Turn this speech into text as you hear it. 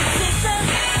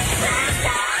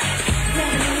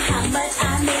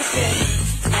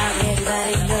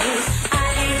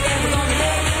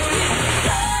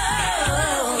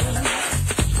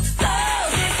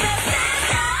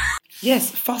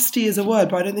fusty is a word,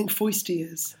 but I don't think foisty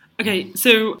is. Okay,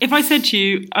 so if I said to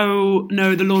you, oh,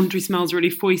 no, the laundry smells really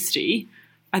foisty,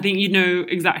 I think you'd know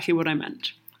exactly what I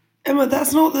meant. Emma,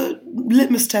 that's not the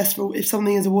litmus test for if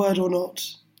something is a word or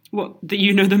not. What, that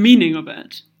you know the meaning of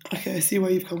it? Okay, I see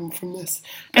where you've come from this.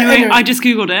 Anyway, I just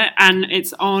Googled it, and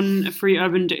it's on a Free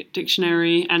Urban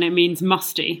Dictionary, and it means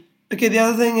musty. Okay, the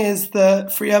other thing is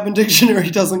that Free Urban Dictionary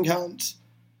doesn't count.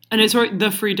 And it's right,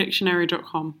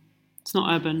 thefreedictionary.com. It's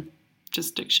not urban,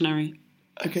 just dictionary.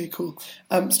 Okay, cool.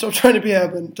 Stop trying to be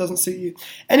urban. It doesn't suit you.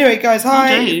 Anyway, guys, hi.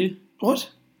 How dare you? What?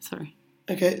 Sorry.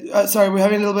 Okay, sorry, we're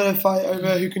having a little bit of a fight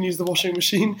over who can use the washing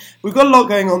machine. We've got a lot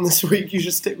going on this week. You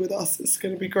should stick with us. It's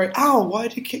going to be great. Ow, why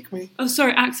did you kick me? Oh,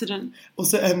 sorry, accident.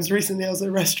 Also, recently I was at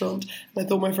a restaurant and I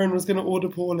thought my friend was going to order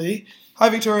poorly. Hi,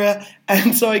 Victoria.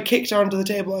 And so I kicked her onto the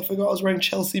table. I forgot I was wearing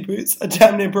Chelsea boots. I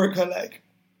damn near broke her leg.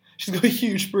 She's got a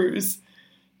huge bruise.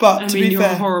 But to be you're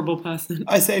fair, a horrible person.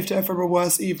 I saved her from a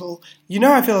worse evil. You know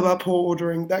how I feel about poor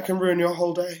ordering. That can ruin your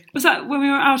whole day. Was that when we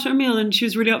were out at a meal and she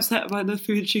was really upset about the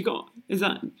food she got? Is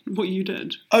that what you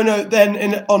did? Oh no,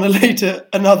 then on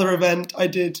another event, I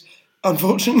did,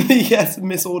 unfortunately, yes,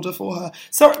 misorder for her.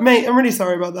 Sorry, mate, I'm really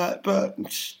sorry about that, but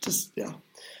just, yeah.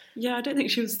 Yeah, I don't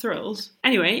think she was thrilled.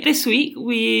 Anyway, this week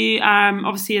we,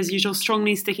 obviously, as usual,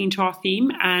 strongly sticking to our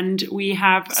theme, and we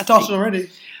have... Started already.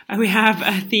 We have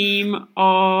a theme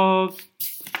of...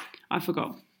 I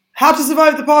forgot. How to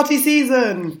survive the party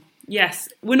season! Yes,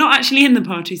 we're not actually in the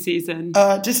party season.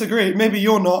 Disagree. Maybe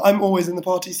you're not. I'm always in the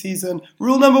party season.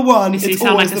 Rule number 1, it's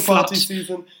always the party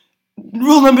season.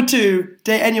 Rule number 2,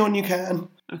 date anyone you can.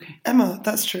 Okay. Emma,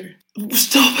 that's true.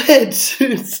 Stop it.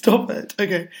 Stop it.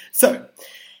 Okay, so...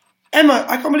 Emma,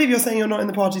 I can't believe you're saying you're not in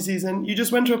the party season. You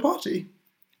just went to a party.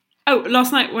 Oh,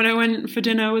 last night when I went for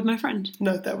dinner with my friend.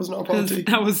 No, that was not a party.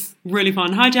 That was really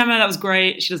fun. Hi, Gemma. That was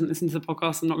great. She doesn't listen to the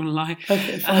podcast. I'm not going to lie.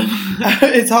 Okay, fine.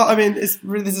 It's hard. I mean, this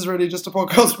is really just a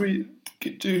podcast we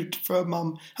do for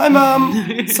Mum. Hi,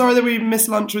 Mum. Sorry that we missed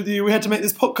lunch with you. We had to make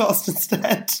this podcast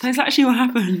instead. That's actually what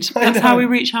happened. That's how we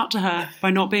reach out to her, by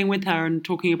not being with her and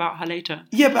talking about her later.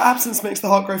 Yeah, but absence makes the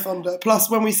heart grow fonder. Plus,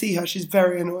 when we see her, she's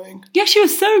very annoying. Yeah, she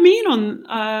was so mean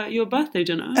on your birthday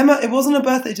dinner. Emma, it wasn't a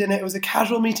birthday dinner. It was a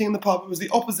casual meeting in the pub. It was the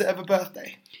opposite of a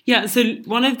birthday. Yeah, so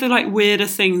one of the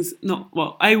weirdest things,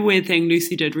 a weird thing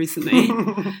Lucy did recently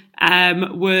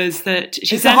was that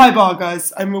she It's a high bar,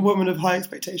 guys. I'm a woman of high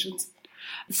expectations.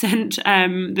 Sent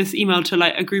this email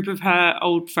to a group of her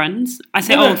old friends. I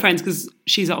say old friends because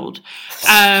she's old.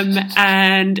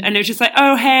 And it was just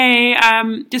oh, hey,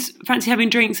 just fancy having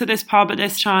drinks at this pub at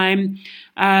this time.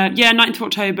 9th of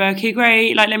October. Okay,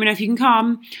 great. Let me know if you can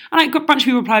come. And got a bunch of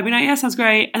people replied, being yeah, sounds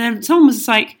great. And then someone was just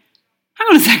hang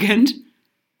on a second.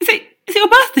 Is it your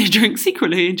birthday drink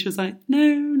secretly? And she was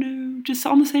no, just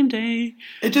on the same day.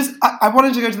 It just, I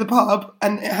wanted to go to the pub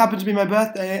and it happened to be my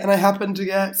birthday and I happened to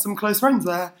get some close friends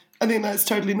there. I think that's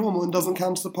totally normal and doesn't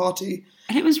count as a party.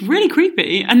 And it was really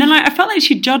creepy. And then I felt like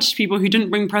she judged people who didn't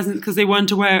bring presents because they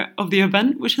weren't aware of the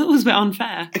event, which I thought was a bit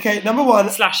unfair. Okay, number 1.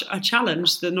 / a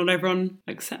challenge that not everyone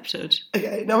accepted.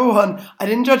 Okay, number 1, I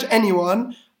didn't judge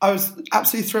anyone. I was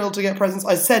absolutely thrilled to get presents.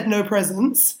 I said no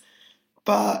presents,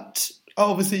 but...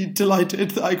 obviously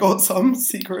delighted that I got some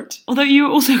secret. Although you were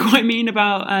also quite mean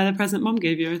about the present Mum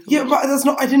gave you, I thought. Yeah, but that's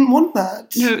not... I didn't want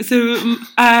that. No, so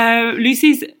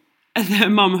Lucy's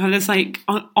mum had this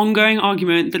ongoing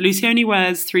argument that Lucy only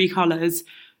wears 3 colours: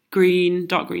 green,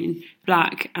 dark green,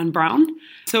 black, and brown.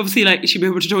 So obviously, she'd be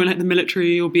able to join the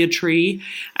military or be a tree.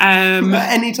 At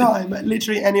any time, at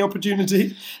literally any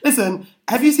opportunity. Listen,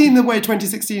 have you seen the way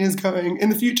 2016 is going? In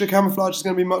the future, camouflage is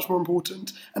going to be much more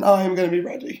important, and I am going to be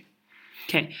ready.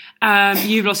 Okay,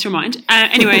 you've lost your mind.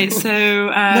 Anyway, so...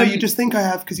 no, you just think I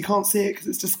have because you can't see it because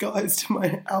it's disguised in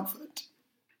my outfit.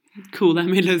 Cool, that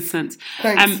made loads of sense.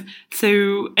 Thanks.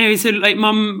 Anyway,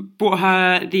 Mum brought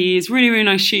her these really, really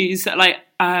nice shoes that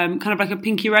kind of a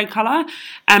pinky red colour.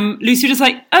 Lucy was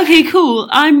just okay, cool,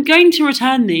 I'm going to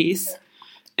return these.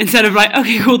 Instead of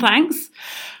okay, cool, thanks.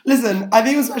 Listen, I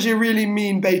think it was actually a really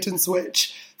mean bait and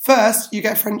switch. First, you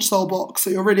get French sole box, so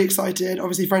you're really excited.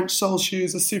 Obviously, French sole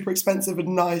shoes are super expensive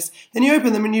and nice. Then you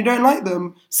open them and you don't like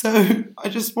them. So I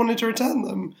just wanted to return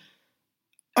them.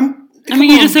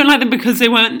 You just don't like them because they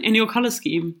weren't in your colour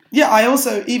scheme. Yeah, I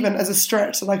also, even as a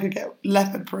stretch, that I could get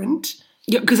leopard print.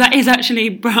 Yeah, because that is actually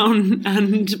brown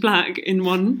and black in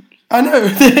one. I know,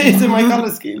 it's in my colour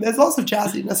scheme. There's lots of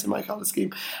jazziness in my colour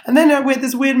scheme. And then we had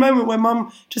this weird moment where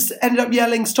Mum just ended up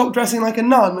yelling, "Stop dressing like a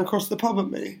nun," across the pub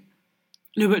at me.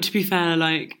 No, but to be fair,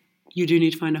 you do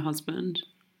need to find a husband.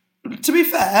 To be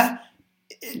fair...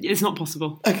 it's not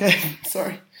possible. Okay,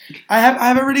 sorry. I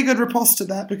have a really good riposte to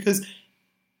that because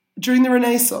during the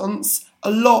Renaissance,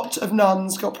 a lot of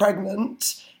nuns got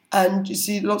pregnant. And you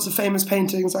see lots of famous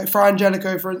paintings, like Fra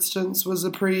Angelico, for instance, was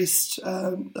a priest,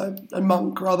 a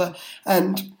monk rather,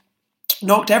 and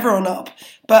knocked everyone up.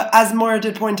 But as Moira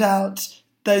did point out,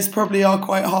 those probably are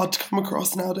quite hard to come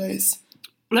across nowadays.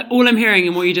 All I'm hearing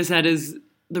in what you just said is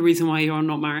the reason why you're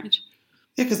not married.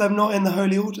 Yeah, because I'm not in the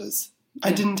Holy Orders. Yeah.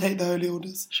 I didn't take the Holy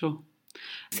Orders. Sure.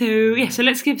 So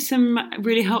let's give some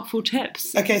really helpful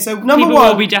tips. Okay, so number People one...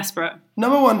 will be desperate.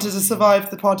 Number one, to survive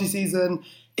the party season,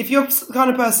 if you're the kind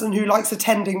of person who likes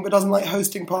attending but doesn't like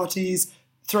hosting parties,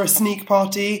 throw a sneak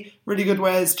party. Really good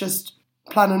way is just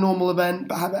plan a normal event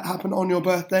but have it happen on your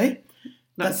birthday.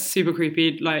 That's super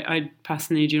creepy. Like, I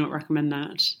personally do not recommend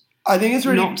that. I think it's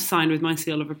really... Not signed with my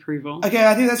seal of approval. Okay,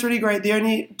 I think that's really great. The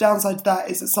only downside to that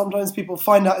is that sometimes people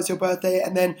find out it's your birthday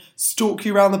and then stalk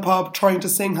you around the pub trying to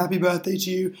sing happy birthday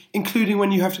to you, including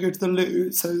when you have to go to the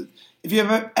loo. So if you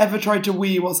ever tried to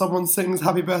wee while someone sings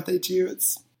happy birthday to you,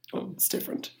 it's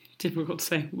different. Difficult to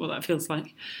say what that feels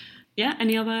like. Yeah,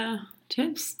 any other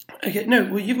tips? Okay, no,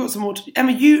 well, you've got some more.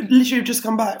 Emma, you literally have just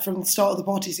come back from the start of the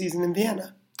party season in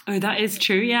Vienna. Oh, that is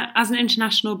true, yeah. As an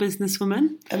international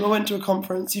businesswoman. Emma went to a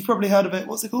conference. You've probably heard of it.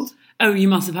 What's it called? Oh, you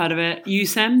must have heard of it.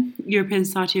 EUSEM, European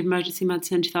Society of Emergency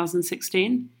Medicine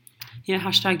 2016. Yeah,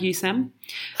 hashtag EUSEM.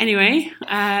 Anyway,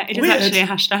 it is Weird. actually a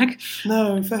hashtag.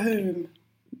 No, for whom?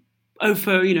 Oh,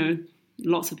 for,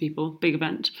 lots of people. Big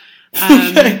event.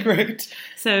 Okay, great.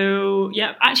 So,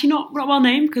 yeah, actually not well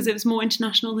named because it was more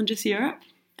international than just Europe.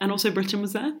 And also Britain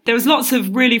was there. There was lots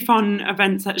of really fun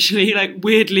events, actually, like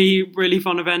weirdly really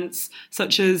fun events,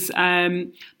 such as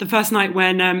the first night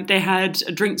when they had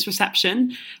a drinks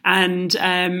reception and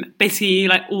basically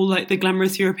like all like the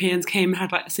glamorous Europeans came and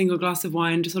had like a single glass of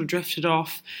wine, just sort of drifted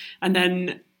off. And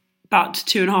then about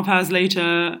 2.5 hours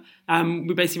later,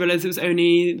 we basically realised it was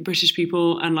only the British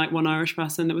people and like one Irish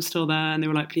person that was still there, and they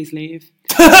were like, please leave.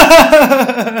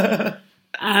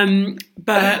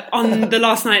 But on the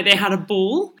last night they had a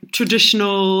ball,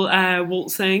 traditional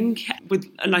waltzing with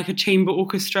like a chamber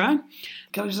orchestra.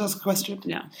 Can I just ask a question?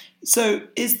 Yeah. So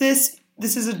this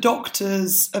is a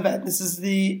doctor's event. This is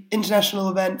the international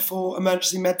event for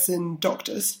emergency medicine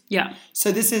doctors. Yeah.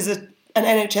 So this is an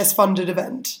NHS funded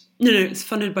event. No, it's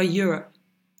funded by Europe.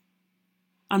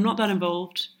 I'm not that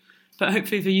involved. But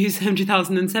hopefully for EUSEM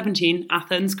 2017,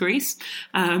 Athens, Greece,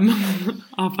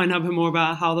 I'll find out a bit more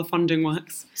about how the funding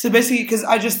works. So basically, because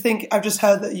I've just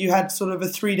heard that you had sort of a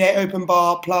 3-day open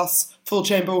bar plus full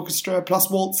chamber orchestra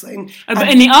plus waltzing. But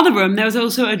in the other room, there was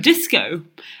also a disco.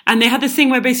 And they had this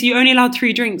thing where basically you only allowed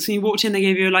 3 drinks. When you walked in, they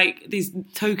gave you like these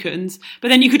tokens. But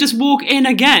then you could just walk in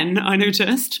again, I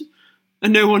noticed.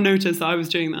 And no one noticed that I was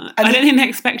doing that. I don't think they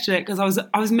expected it because I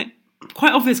was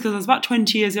quite obvious because I was about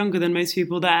 20 years younger than most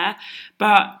people there.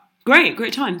 But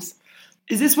great times.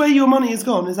 Is this where your money has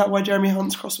gone? Is that why Jeremy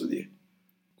Hunt's cross with you?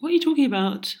 What are you talking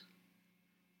about?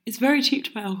 It's very cheap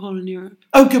to buy alcohol in Europe.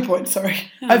 Oh, good point. Sorry.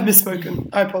 Yeah. I've misspoken.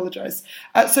 I apologise.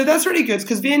 So that's really good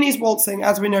because Viennese waltzing,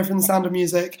 as we know from The Sound of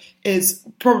Music, is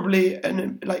probably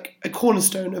a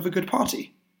cornerstone of a good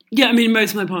party. Yeah, I mean,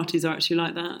 most of my parties are actually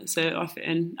like that, so I fit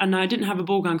in. And I didn't have a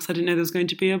ball gown because I didn't know there was going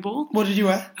to be a ball. What did you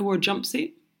wear? I wore a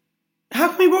jumpsuit. How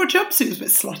come you wore a jumpsuit? It was a bit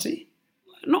slutty.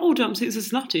 Not all jumpsuits are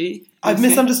slutty. I've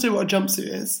misunderstood what a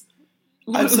jumpsuit is.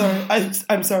 I'm sorry.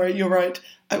 I'm sorry. You're right.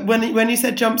 When you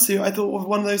said jumpsuit, I thought of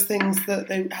one of those things that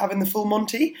they have in the Full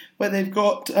Monty, where they've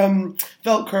got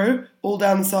Velcro all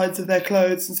down the sides of their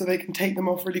clothes, and so they can take them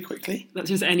off really quickly. That's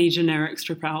just any generic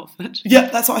stripper outfit. Yeah,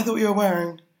 that's what I thought you were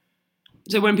wearing.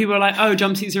 So when people are like, "Oh,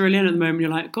 jumpsuits are really in at the moment," you're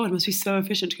like, "God, it must be so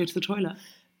efficient to go to the toilet."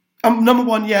 Number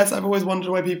one, yes, I've always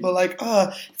wondered why people are like,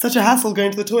 it's such a hassle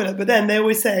going to the toilet. But then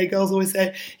girls always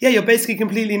say, yeah, you're basically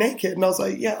completely naked. And I was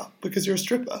like, yeah, because you're a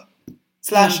stripper.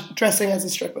 / dressing as a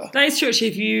stripper. That is true, actually.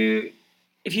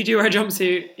 If you do wear a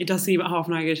jumpsuit, it does seem about half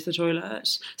an hour to go to the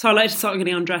toilet. So I like to start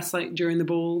getting undressed like during the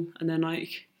ball and then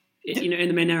in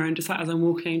the main area and just like as I'm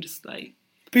walking, just like...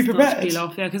 Be prepared. Peel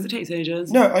off, yeah, because it takes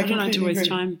ages. No, I don't like to waste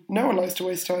time. No one likes to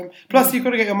waste time. Plus, you've got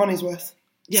to get your money's worth.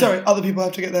 Yeah. Sorry, other people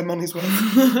have to get their money's worth.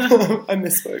 I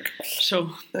misspoke. Sure.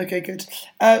 Okay, good.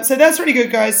 So that's really good,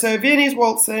 guys. So Viennese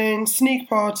waltzing, sneak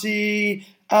party.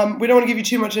 We don't want to give you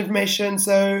too much information,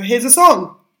 so here's a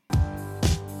song.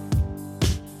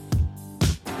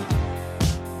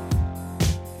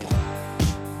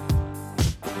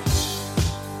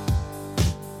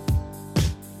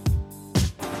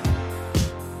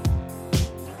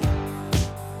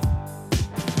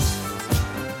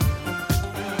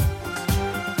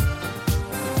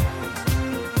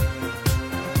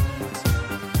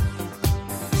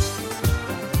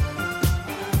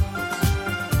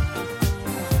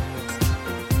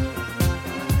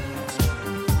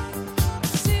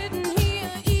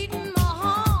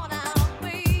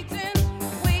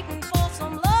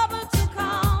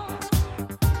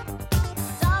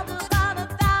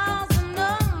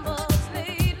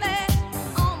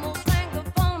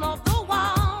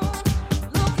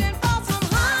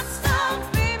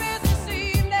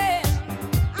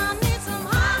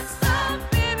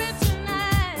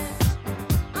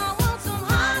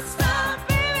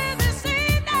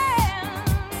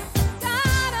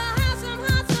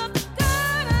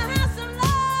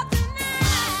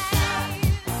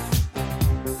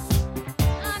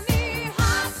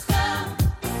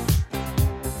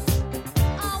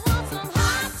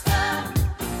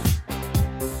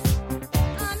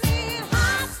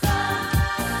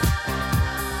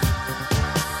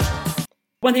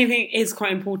 One thing I think is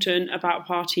quite important about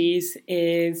parties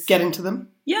is... Getting to them.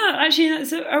 Yeah, actually,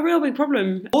 that's a real big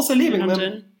problem. Also leaving in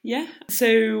London. them. Yeah.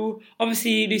 So,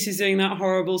 obviously, Lucy's doing that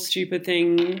horrible, stupid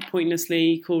thing,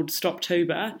 pointlessly, called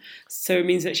Stoptober. So it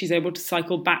means that she's able to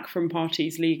cycle back from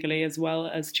parties legally as well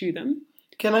as to them.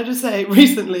 Can I just say,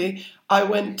 recently, I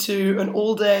went to an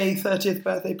all-day 30th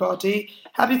birthday party.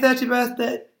 Happy 30th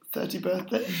birthday. 30th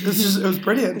birthday. It was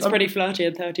brilliant. It's pretty flirty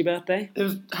at 30 birthday. It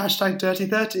was hashtag Dirty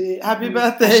 30. Happy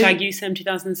birthday. Hashtag USEM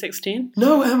 2016.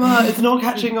 No, Emma, it's not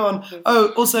catching on. Oh,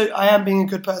 also, I am being a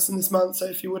good person this month, so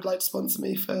if you would like to sponsor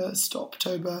me for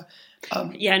Stoptober.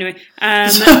 Yeah, anyway.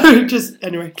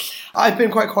 Anyway, I've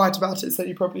been quite quiet about it, so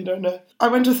you probably don't know. I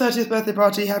went to a 30th birthday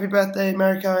party, happy birthday,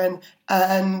 Mary Cohen,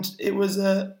 and it was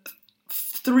a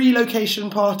 3-location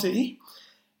party.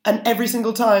 And every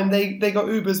single time they got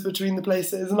Ubers between the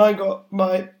places, and I got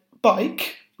my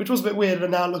bike, which was a bit weird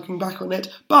now looking back on it,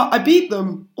 but I beat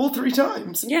them all 3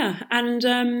 times. Yeah,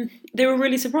 and they were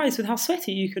really surprised with how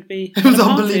sweaty you could be. It was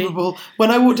unbelievable. When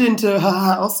I walked into her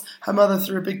house, her mother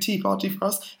threw a big tea party for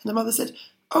us, and her mother said,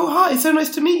 "Oh, hi, so nice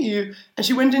to meet you." And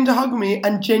she went in to hug me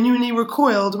and genuinely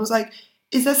recoiled and was like,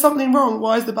 "Is there something wrong?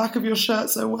 Why is the back of your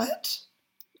shirt so wet?"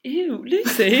 Ew,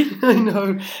 Lucy. I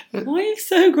know. Why are you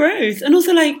so gross? And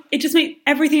also, like, it just makes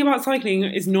everything about cycling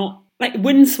is not, like,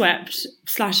 windswept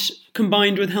 /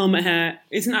 combined with helmet hair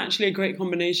isn't actually a great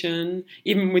combination,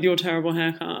 even with your terrible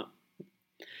haircut.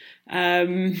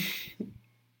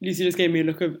 Lucy just gave me a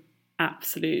look of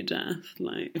absolute death.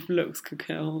 Like, if looks could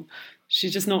kill.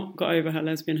 She's just not got over her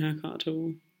lesbian haircut at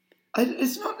all.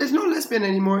 It's not lesbian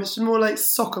anymore. It's more like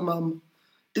soccer mum.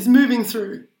 It's moving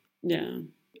through. Yeah.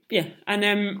 Yeah, and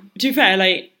to be fair,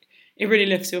 like, it really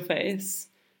lifts your face.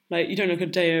 Like, you don't look a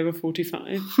day over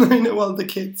 45. I know, well, the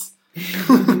kids.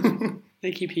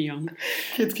 They keep you young.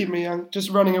 Kids keep me young, just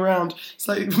running around. It's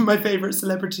like my favourite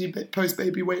celebrity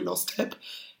post-baby weight loss tip.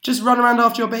 Just run around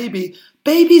after your baby.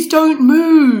 Babies don't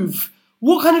move!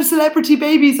 What kind of celebrity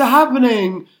babies are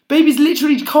happening? Babies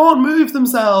literally can't move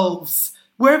themselves.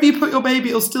 Wherever you put your baby,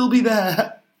 it'll still be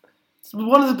there. It's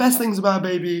one of the best things about a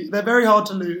baby. They're very hard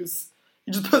to lose.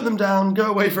 You just put them down,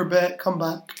 go away for a bit, come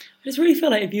back. I just really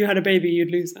feel like if you had a baby, you'd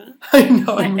lose that. I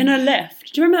know. Like, in a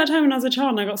lift. Do you remember that time when I was a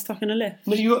child and I got stuck in a lift?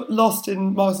 No, you got lost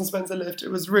in Marks and Spencer lift. It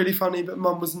was really funny, but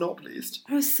Mum was not pleased.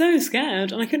 I was so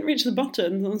scared and I couldn't reach the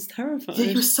buttons. I was terrified. Yeah,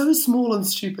 you were so small and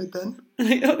stupid then. I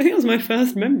think that was my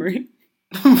first memory.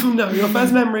 No, your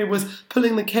first memory was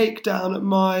pulling the cake down at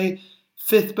my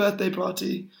 5th birthday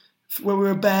party where we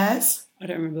were bears. I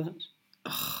don't remember that.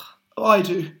 Oh, I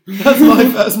do. That's my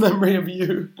first memory of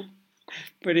you.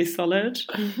 Pretty solid.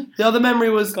 The other memory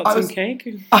was... Got some cake.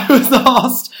 I was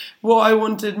asked what I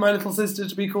wanted my little sister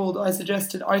to be called. I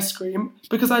suggested ice cream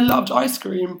because I loved ice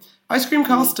cream. Ice cream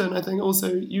Carston, I think,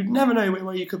 also. You'd never know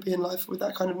where you could be in life with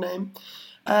that kind of name.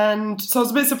 And so I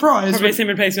was a bit surprised. Probably same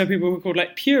in a place where people were called,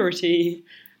 like, Purity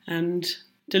and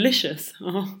Delicious.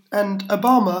 Oh. And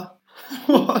Obama.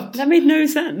 What? That made no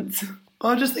sense.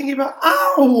 I was just thinking about...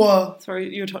 Ow!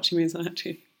 Sorry, you were touching me, so I had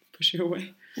to push you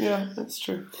away. Yeah, that's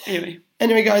true.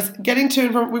 Anyway, guys, getting to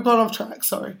and from... We've gone off track,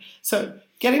 sorry. So,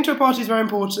 getting to a party is very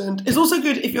important. It's also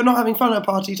good if you're not having fun at a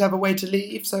party to have a way to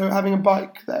leave, so having a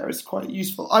bike there is quite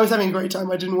useful. I was having a great time.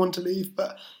 I didn't want to leave,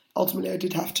 but ultimately I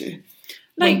did have to.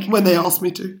 Like... When they asked me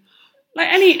to. Like,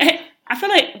 I feel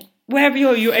like wherever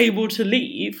you're able to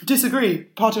leave... Disagree.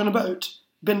 Party on a boat.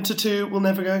 Been to 2, will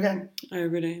never go again. Oh,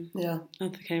 really? Yeah.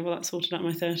 Okay, well, that sorted out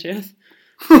my 30th.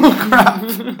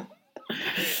 Oh,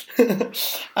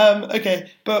 crap.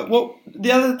 Okay, but what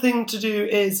the other thing to do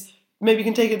is maybe you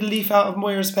can take a leaf out of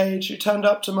Moira's page, who turned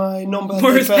up to my non-birthday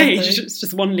Moira's birthday. page? It's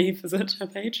just one leaf, is it, her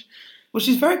page? Well,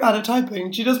 she's very bad at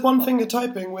typing. She does one finger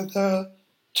typing with her...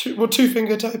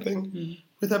 two-finger typing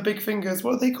with her big fingers.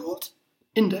 What are they called?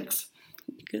 Index.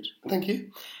 Good. Thank you.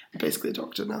 I'm basically a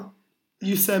doctor now.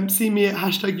 USEM, see me at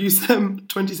 #USEM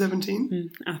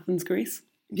 2017. Athens, Greece.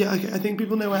 Yeah, okay, I think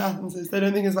people know where Athens is. They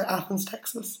don't think it's like Athens,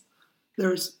 Texas.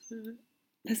 There is.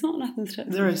 There's not an Athens,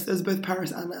 Texas. There is. There's both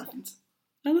Paris and Athens.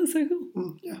 Oh, that's so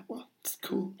cool. Yeah, well, it's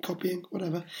cool. Copying,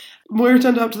 whatever. Moira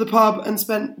turned up to the pub and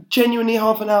spent genuinely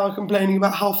half an hour complaining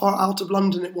about how far out of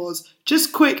London it was.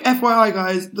 Just quick FYI,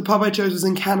 guys, the pub I chose was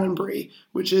in Canonbury,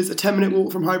 which is a 10-minute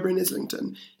walk from Highbury and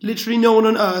Islington. Literally no one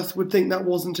on earth would think that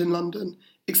wasn't in London,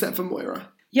 except for Moira.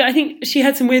 Yeah, I think she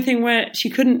had some weird thing where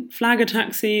she couldn't flag a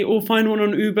taxi or find one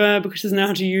on Uber because she doesn't know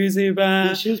how to use Uber.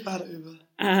 Yeah, she was bad at Uber.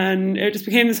 And it just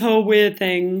became this whole weird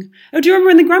thing. Oh, do you remember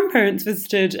when the grandparents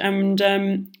visited and,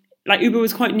 like, Uber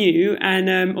was quite new and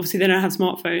obviously they don't have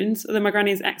smartphones, although my granny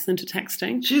is excellent at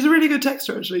texting. She's a really good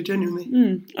texter, actually,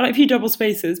 genuinely. I like a few double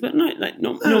spaces, but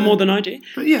not more than I do.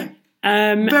 But yeah.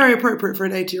 Very appropriate for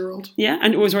an 80-year-old. Yeah,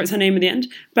 and always writes her name at the end.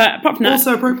 But apart from that...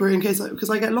 Also appropriate in case, because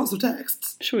I get lots of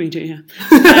texts. Sure you do, yeah.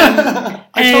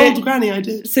 I told Granny I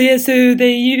did. So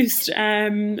they used,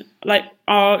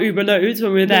 our Uber loads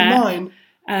when we were there. Mine.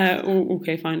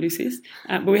 Okay, fine, Lucy's.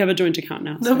 But we have a joint account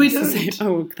now. No, we don't.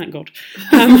 Oh, thank God.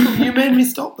 You made me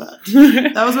stop that.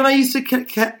 That was when I used to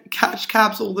catch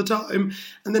cabs all the time.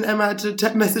 And then Emma had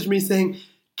to message me saying...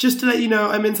 Just to let you know,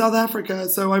 I'm in South Africa,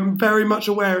 so I'm very much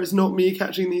aware it's not me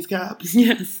catching these cabs.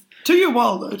 Yes. Took you a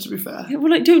while, though, to be fair. Yeah,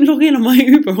 well, don't log in on my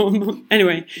Uber.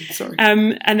 Anyway. Sorry.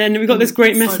 And then we got this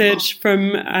great message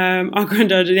from our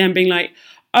granddad at the end being like,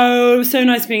 oh, so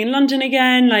nice being in London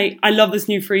again. Like, I love this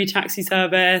new free taxi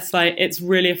service. Like, it's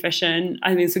really efficient.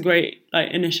 I think it's a great,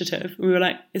 initiative. And we were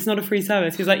like, it's not a free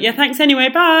service. He was like, yeah, thanks anyway,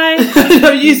 bye.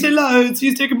 No, used it loads.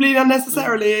 Used it completely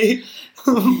unnecessarily.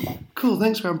 Cool,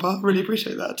 thanks, Grandpa. Really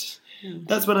appreciate that. Yeah.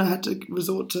 That's when I had to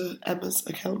resort to Emma's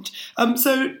account.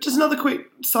 So just another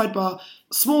quick sidebar.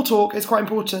 Small talk is quite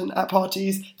important at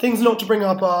parties. Things not to bring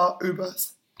up are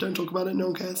Ubers. Don't talk about it, no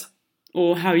one cares.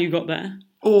 Or how you got there.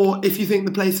 Or if you think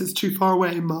the place is too far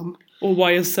away, Mum. Or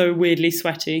why you're so weirdly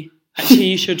sweaty. Actually,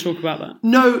 you should talk about that.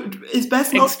 No, it's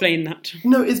best not... Explain that.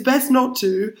 No, it's best not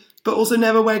to, but also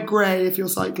never wear grey if you're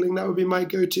cycling. That would be my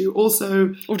go-to.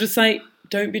 Also... Or just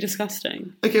don't be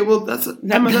disgususting. Okay, well, that's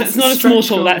not a small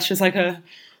talk. That's just an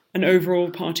overall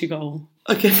party goal.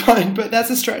 Okay, fine, but that's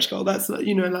a stretch goal. That's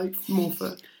more for.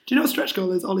 Do you know what stretch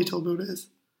goal is? Ollie told me what it is.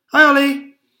 Hi,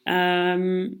 Ollie.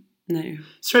 No.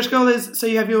 Stretch goal is so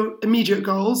you have your immediate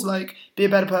goals like be a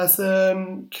better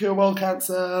person, cure world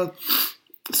cancer,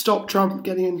 stop Trump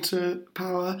getting into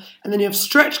power, and then you have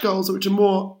stretch goals which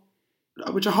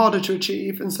are harder to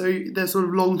achieve, and so they're sort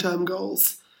of long-term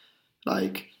goals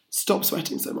like. Stop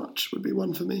sweating so much would be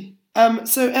one for me.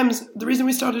 So, Ems, the reason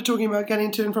we started talking about getting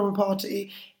to and from a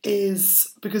party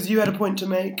is because you had a point to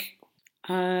make.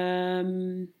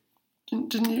 Didn't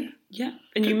you? Yeah,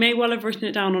 and you may well have written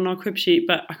it down on our crib sheet,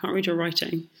 but I can't read your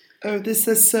writing. Oh, this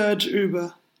says Surge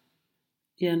Uber.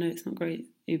 Yeah, no, it's not great.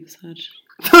 Uber Surge.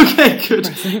 Okay, good.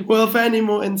 Depressing. Well, for any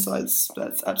more insights,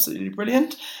 that's absolutely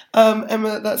brilliant.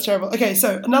 Emma, that's terrible. Okay,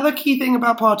 so another key thing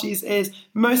about parties is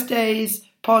most days...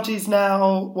 Parties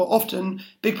now, well, often,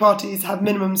 big parties have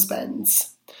minimum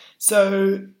spends.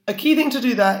 So a key thing to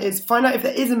do that is find out if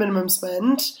there is a minimum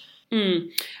spend. And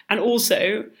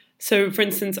also, so for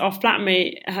instance, our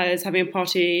flatmate is having a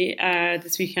party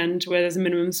this weekend where there's a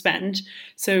minimum spend.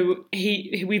 So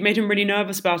we've made him really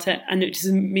nervous about it, and it just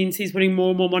means he's putting more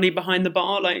and more money behind the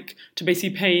bar, to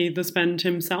basically pay the spend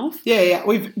himself. Yeah.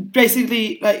 We've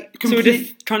basically, So we're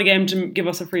just trying to get him to give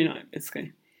us a free night,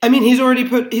 basically. I mean, he's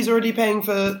already paying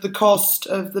for the cost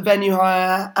of the venue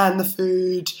hire and the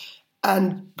food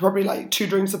and probably 2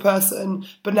 drinks a person.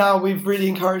 But now we've really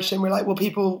encouraged him. We're like, well,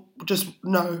 people just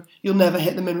know you'll never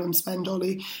hit the minimum spend,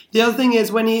 Ollie. The other thing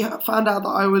is when he found out that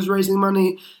I was raising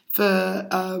money for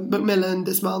Macmillan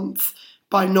this month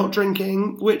by not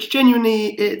drinking, which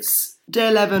genuinely it's day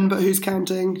 11, but who's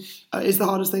counting, is the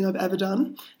hardest thing I've ever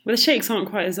done. Well, the shakes aren't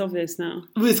quite as obvious now.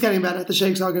 Well, it's getting better. The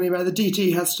shakes are getting better. The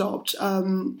DT has stopped.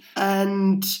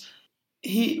 And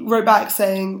he wrote back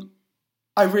saying,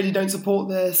 I really don't support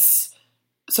this.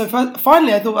 So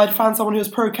finally, I thought I'd found someone who was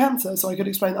pro-cancer, so I could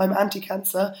explain that I'm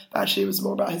anti-cancer, but actually it was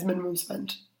more about his minimum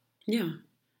spend. Yeah.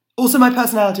 Also, my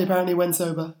personality apparently when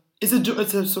sober. It's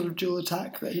a sort of dual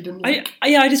attack that he didn't like.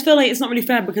 I just feel like it's not really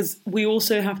fair because we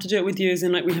also have to do it with you, as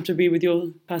in we have to be with your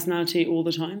personality all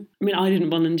the time. I mean, I didn't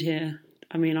volunteer.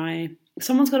 I mean,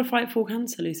 someone's got to fight for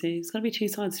cancer, Lucy. It's got to be 2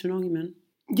 sides to an argument.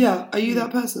 Yeah, are you that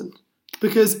person?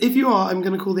 Because if you are, I'm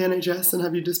going to call the NHS and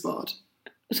have you disbarred.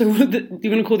 So you're going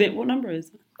to call what number is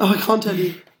it? Oh, I can't tell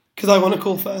you because I want to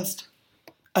call first.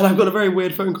 And I've got a very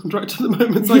weird phone contract at the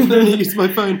moment, so I can only use my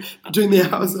phone between the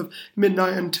hours of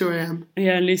midnight and 2 a.m.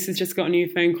 Yeah, and Lucy's just got a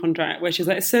new phone contract where she's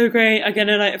like, it's so great, I get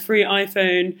a free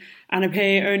iPhone, and I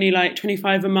pay only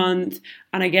 $25 a month,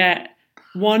 and I get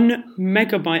 1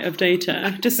 megabyte of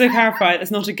data. Just to clarify,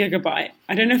 that's not a gigabyte.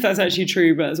 I don't know if that's actually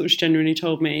true, but that's what she genuinely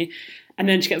told me. And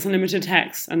then she gets unlimited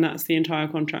text, and that's the entire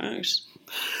contract.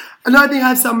 And I think I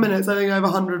have some minutes. I think I have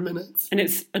 100 minutes. And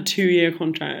it's a 2-year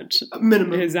contract.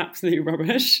 Minimum. It is absolutely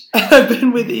rubbish. I've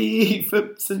been with EE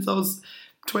since I was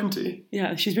 20.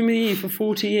 Yeah, she's been with EE for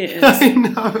 40 years. I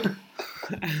know.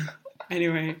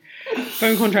 Anyway,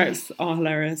 phone contracts are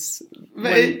hilarious.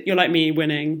 You're like me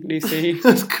winning, Lucy. I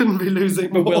just couldn't be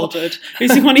losing more. Bewildered.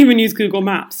 Lucy can't even use Google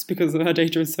Maps because her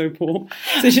data is so poor.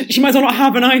 So she might as well not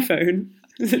have an iPhone.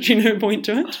 There's actually no point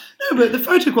to it. No, but the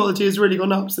photo quality has really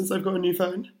gone up since I've got a new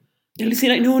phone.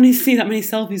 Lucy, no one needs to see that many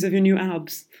selfies of your new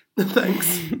abs.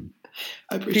 Thanks.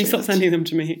 I appreciate Please stop that. sending them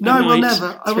to me. No, I will night.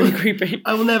 never. It's really creepy.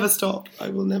 I will never stop. I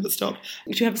will never stop.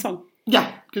 Do you have a song?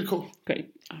 Yeah, good call.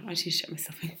 Great. I need to shut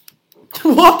myself in.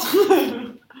 What?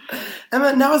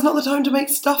 Emma, now is not the time to make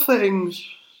stuffing.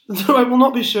 No, I will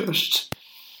not be shushed.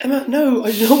 Emma, no,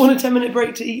 I do not want a 10-minute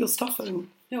break to eat your stuffing.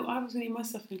 No, I was going to eat my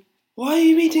stuffing. Why are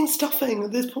you eating stuffing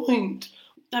at this point?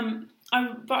 I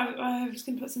was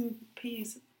going to put some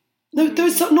peas. No,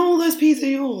 not all those peas are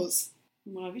yours.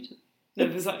 Well, I've eaten. No,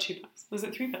 there's like 2 packs. Was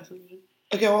it 3 packs?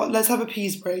 Okay, well, let's have a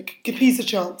peas break. Give peas a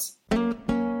chance.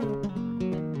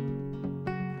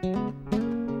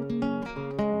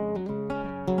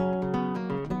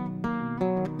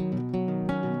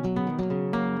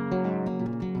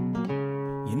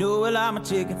 You know, well, I'm a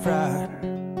chicken fried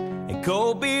and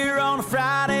cold beer on a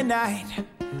Friday night,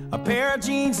 a pair of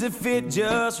jeans that fit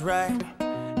just right,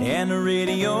 and the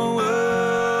radio.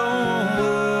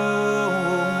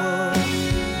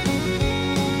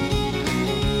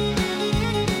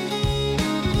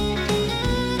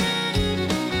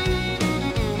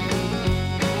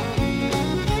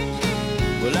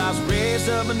 Well, I was raised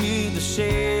up beneath the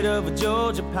shade of a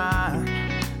Georgia pine,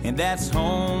 and that's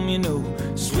home, you know.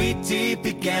 Sweet tea,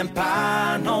 pecan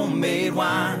pie, and homemade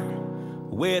wine,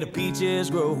 where the peaches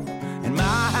grow. In my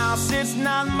house, it's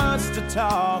not much to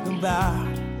talk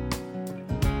about,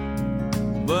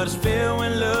 but it's filled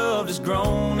when love is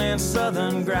grown in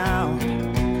southern ground,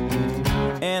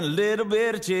 and a little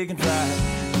bit of chicken fried.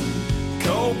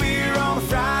 Cold beer on a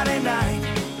Friday night,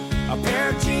 a pair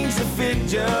of jeans that fit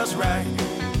just right,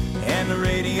 and the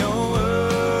radio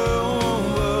up.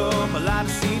 I like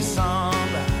to see the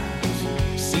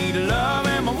sunrise, see the love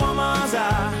in my woman's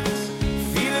eyes,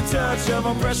 feel the touch of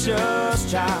a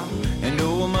precious child, and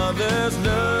know a mother's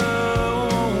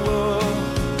love.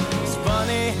 It's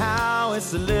funny how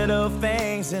it's the little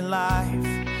things in life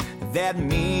that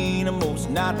mean the most.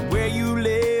 Not where you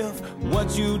live,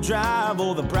 what you drive,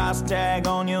 or the price tag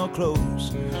on your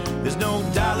clothes. There's no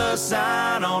dollar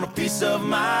sign on a piece of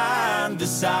mind,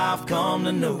 this I've come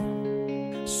to know.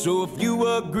 So if you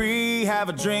agree, have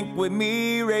a drink with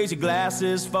me, raise your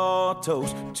glasses for a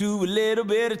toast to a little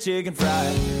bit of chicken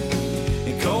fried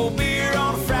and cold beer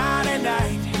on a Friday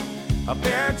night, a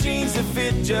pair of jeans that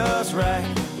fit just right,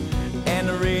 and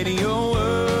the radio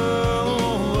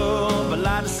up. I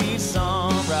like to see the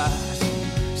sunrise,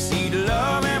 see the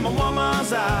love in my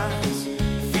woman's eyes,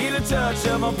 feel the touch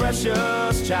of a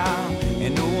precious child,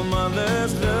 and know a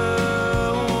mother's love.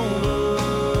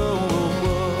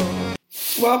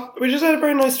 Well, we just had a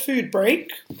very nice food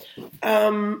break,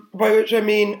 by which I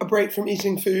mean a break from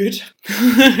eating food,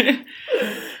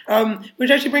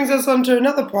 which actually brings us on to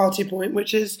another party point,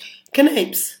 which is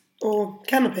canapes, or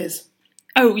canapes.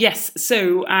 Oh, yes.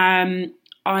 So I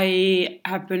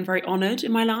have been very honoured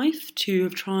in my life to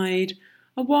have tried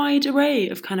a wide array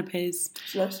of canapes.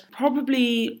 Nice.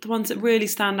 Probably the ones that really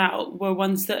stand out were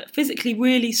ones that physically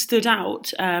really stood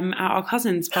out at our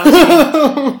cousin's party,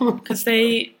 because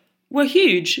they were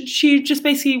huge.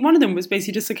 One of them was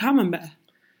basically just a camembert.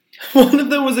 One of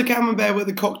them was a camembert with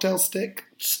a cocktail stick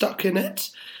stuck in it.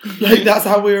 Like, that's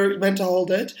how we were meant to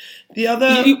hold it. The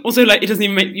other... Also, like, it doesn't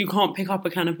even make... You can't pick up a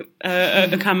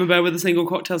camembert with a single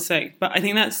cocktail stick. But I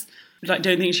think that's... Like,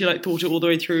 don't think she, like, thought it all the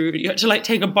way through. You had to, like,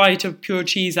 take a bite of pure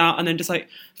cheese out and then just, like,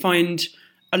 find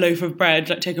a loaf of bread,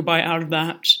 like, take a bite out of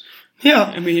that. Yeah.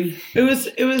 I mean... It was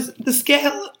the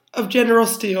scale of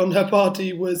generosity on her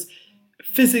party was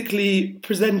physically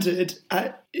presented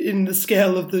in the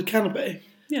scale of the canapé.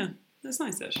 Yeah, that's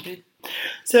nice, actually.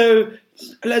 So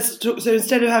let's talk. So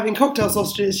instead of having cocktail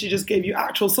sausages, she just gave you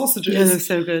actual sausages. Yeah, they're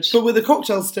so good. But with a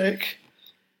cocktail stick.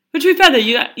 But to be fair,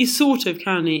 though, you sort of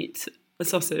can eat a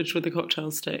sausage with a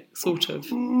cocktail stick, sort of.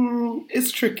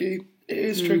 It's tricky. It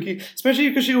is tricky, especially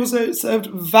because she also served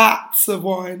vats of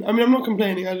wine. I mean, I'm not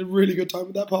complaining. I had a really good time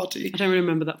at that party. I don't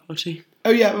remember that party. Oh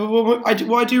yeah, what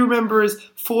I do remember is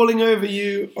falling over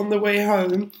you on the way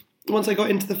home once I got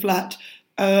into the flat,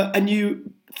 and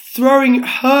you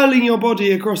hurling your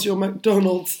body across your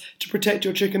McDonald's to protect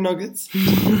your chicken nuggets.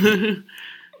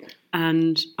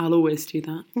 And I'll always do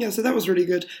that. Yeah, so that was really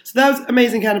good. So that was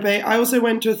amazing canapé. I also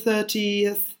went to a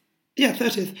 30th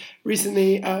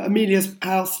recently, Amelia's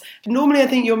house. Normally I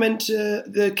think you're meant to,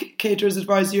 the caterers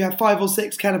advise you have 5 or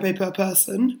 6 canapé per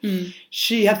person.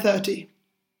 She had 30.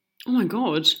 Oh my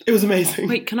God. It was amazing.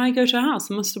 Wait, can I go to her house?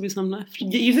 There must still be some left.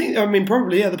 You think, I mean,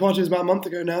 probably, yeah, the party was about a month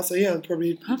ago now, so yeah,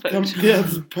 probably. Perfect. Yeah,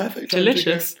 it's perfect.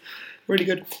 Delicious. Really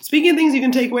good. Speaking of things you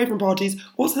can take away from parties,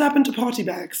 what's happened to party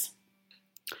bags?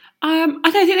 I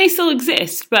don't think they still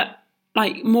exist, but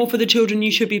like more for the children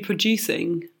you should be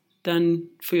producing than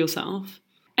for yourself.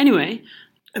 Anyway.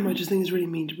 I just think it's really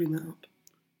mean to bring that up.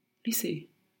 Lucy.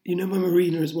 You know my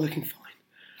Marina is working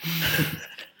fine.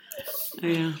 Oh,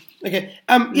 yeah. Okay.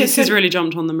 Lucy's really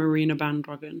jumped on the Marina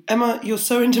bandwagon. Emma, you're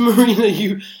so into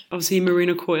Marina. Obviously,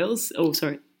 Marina coils. Oh,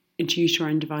 sorry.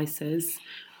 Intrauterine devices,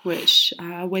 which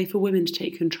are a way for women to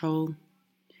take control.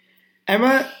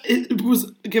 Emma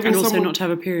was giving and also not to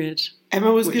have a period.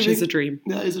 Emma was which giving... is a dream.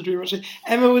 That is a dream, actually.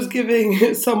 Emma was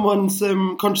giving someone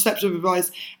some contraceptive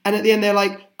advice, and at the end they're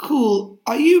like, cool,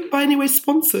 are you by any way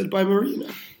sponsored by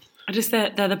Marina? They're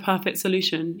the perfect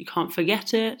solution. You can't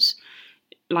forget it.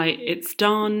 Like, it's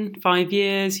done, 5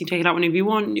 years, you take it out whenever you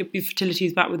want, your fertility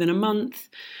is back within a month.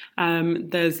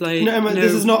 There's like... No, Emma,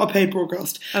 this is not a paid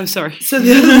broadcast. Oh, sorry. So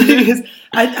the other thing is,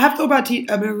 I have thought about...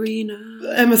 Marina.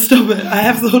 Emma, stop it. I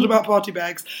have thought about party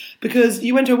bags, because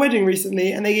you went to a wedding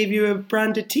recently and they gave you a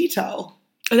branded tea towel.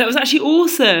 Oh, that was actually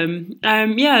awesome.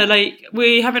 Yeah, like,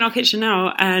 we have it in our kitchen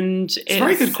now, and it's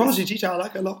very good quality tea towel, I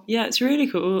like it a lot. Yeah, it's really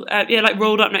cool. Yeah, like,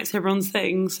 rolled up next to everyone's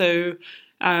thing, so...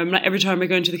 like every time I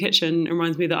go into the kitchen, it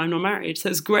reminds me that I'm not married, so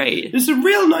it's great. It's a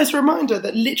real nice reminder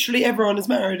that literally everyone is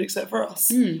married except for us.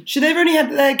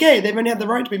 They're gay. They've only had the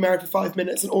right to be married for 5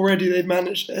 minutes, and already they've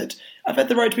managed it. I've had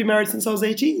the right to be married since I was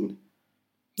 18.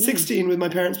 16 with my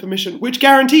parents' permission, which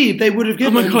guaranteed they would have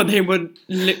given. Oh my God, they would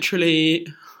literally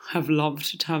have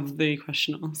loved to have the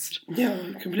question asked. Yeah,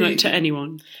 completely. Like, to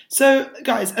anyone. So,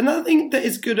 guys, another thing that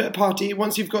is good at a party,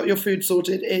 once you've got your food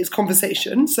sorted, is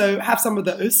conversation. So have some of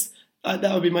those.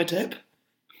 That would be my tip.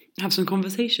 Have some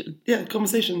conversation. Yeah,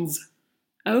 conversations.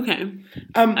 Okay.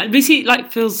 Lucy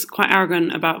feels quite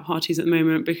arrogant about parties at the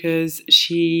moment because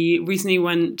she recently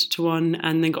went to one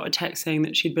and then got a text saying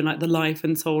that she'd been like the life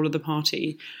and soul of the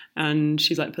party, and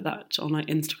she's like put that on like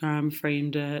Instagram,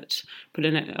 framed it, put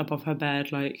it above her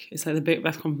bed. Like, it's like the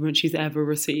best compliment she's ever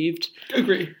received.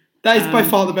 Agree. That is by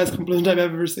far the best compliment I've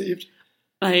ever received.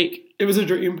 Like, it was a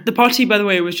dream. The party, by the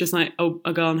way, was just like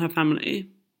a girl and her family.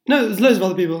 No, there's loads of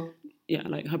other people. Yeah,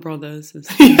 like her brothers. And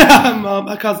yeah, mum,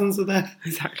 her cousins were there.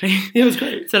 Exactly. Yeah, it was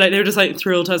great. So like they were just like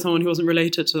thrilled to have someone who wasn't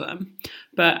related to them.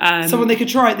 But someone they could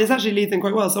try. This actually leads them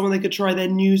quite well. Someone they could try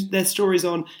their stories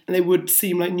on, and they would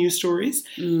seem like news stories.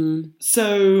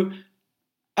 So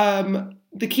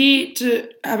the key to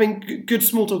having good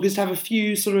small talk is to have a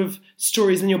few sort of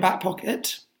stories in your back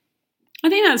pocket. I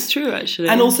think that's true, actually.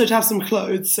 And also to have some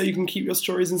clothes so you can keep your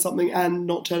stories in something and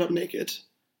not turn up naked.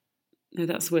 No,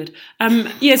 that's weird.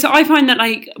 Yeah, so I find that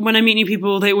like when I meet new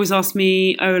people, they always ask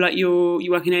me, "Oh, like you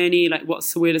work in A&E, like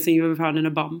what's the weirdest thing you've ever found in a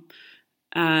bum?"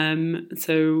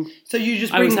 So you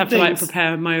just I always have things. to like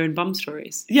prepare my own bum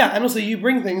stories. Yeah, and also you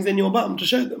bring things in your bum to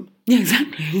show them. Yeah,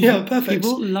 exactly. Yeah, perfect.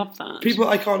 People love that. People,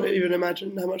 I can't even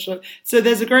imagine how much. So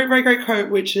there's a very great quote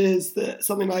which is that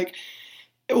something like,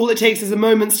 "All it takes is a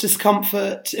moment's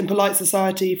discomfort in polite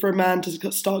society for a man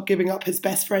to start giving up his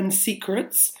best friend's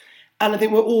secrets." And I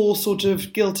think we're all sort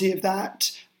of guilty of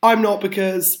that. I'm not,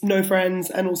 because no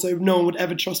friends, and also no one would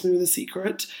ever trust me with a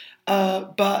secret.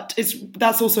 But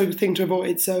that's also a thing to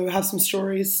avoid. So have some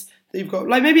stories that you've got,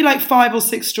 like maybe like 5 or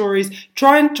 6 stories.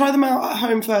 Try them out at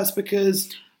home first, because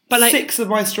 6 of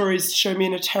my stories show me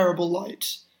in a terrible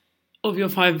light. Of your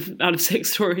 5 out of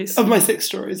 6 stories? Of my 6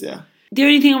 stories, yeah. The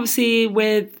only thing, obviously,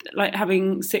 with like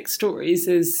having 6 stories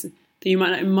is that you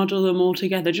might like muddle them all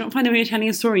together. Do you not find that when you're telling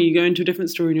a story, you go into a different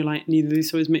story and you're like, neither of these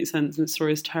stories make sense and the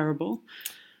story is terrible?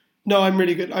 No, I'm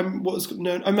really good. I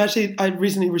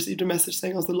recently received a message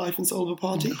saying I was the life and soul of a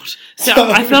party. Oh, so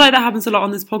I feel like that happens a lot on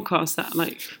this podcast, that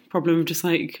like problem of just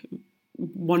like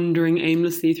wandering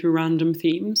aimlessly through random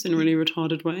themes in a really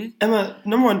retarded way. Emma,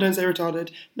 number 1, don't say retarded.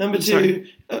 Number 2,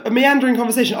 a meandering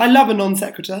conversation. I love a non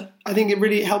sequitur. I think it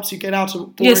really helps you get out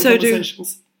of boring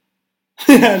conversations.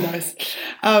 Yeah, nice.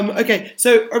 Okay,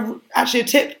 so actually a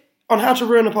tip on how to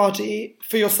ruin a party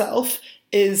for yourself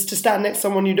is to stand next to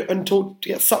someone and talk, to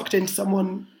get sucked into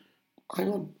someone. Hang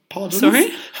on, pardon?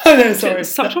 Sorry? Oh no, sorry. Get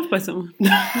sucked off by someone.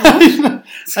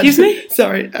 Excuse me?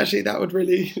 Sorry, actually that would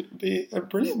really be a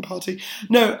brilliant party.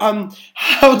 No,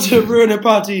 how to ruin a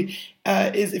party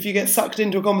is if you get sucked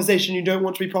into a conversation you don't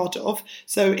want to be part of.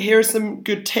 So here are some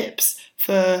good tips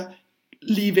for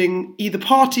leaving either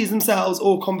parties themselves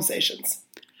or conversations.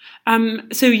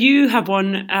 So you have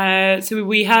one. So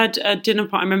we had a dinner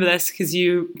party. I remember this because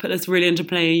you put this really into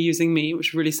play using me,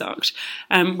 which really sucked.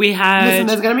 We had. Listen,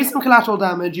 there's going to be some collateral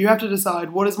damage. You have to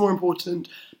decide what is more important: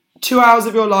 2 hours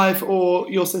of your life or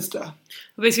your sister.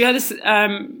 Basically, we had this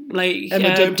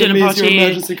Emma, don't dinner put me party. as your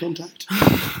emergency contact.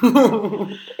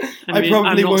 I'm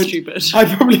not stupid.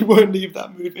 I probably won't leave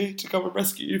that movie to come and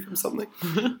rescue you from something.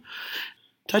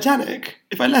 Titanic.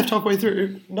 If I left halfway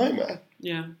through, nightmare.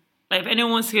 Yeah. Like, if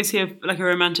anyone wants to go see a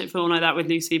romantic film like that with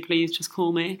Lucy, please just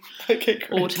call me. Okay,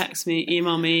 great. Or text me,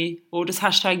 email me, or just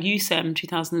hashtag USEM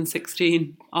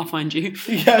 2016. I'll find you.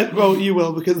 Yeah, well, you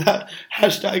will, because that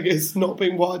hashtag is not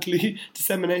being widely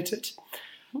disseminated.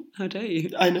 How dare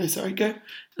you? I know, sorry, go.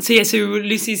 So yeah, so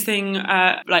Lucy's thing,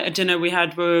 like a dinner we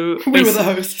had where... We were the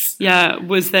hosts. Yeah,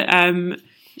 was that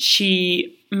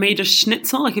she made a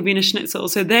schnitzel, like a Wiener Schnitzel.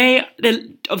 So they're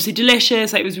obviously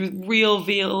delicious. Like, it was with real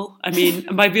veal. I mean,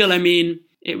 and by veal I mean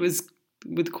it was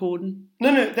with corn.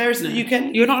 No, you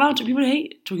can... You're not allowed to... People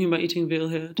hate talking about eating veal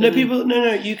here.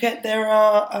 You get... There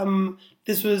are...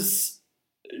 this was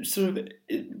sort of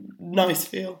nice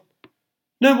veal.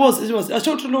 No, it was. I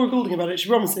talked to Laura Goulding about it. She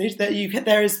promised me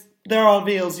that there are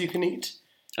veals you can eat.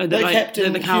 Oh, they're kept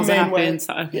in the cows are happy and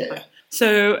stuff. Yeah.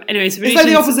 So anyway, it's like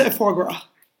the opposite of foie gras.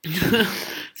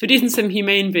 So we're eating some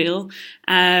humane veal.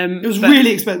 It was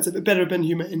really expensive. It better have been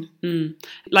humane.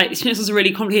 Like, schnitzels are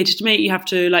really complicated to make. You have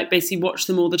to basically watch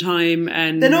them all the time,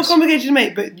 and they're not complicated to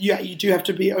make, but yeah, you do have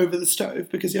to be over the stove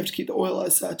because you have to keep the oil at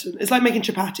a certain. It's like making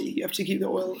chapati. You have to keep the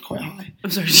oil quite high. I'm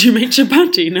sorry, do you make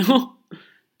chapati now?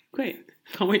 Great.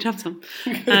 Can't wait to have some.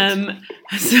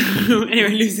 So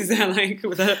anyway, Lucy's there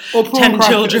with her 10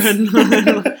 children,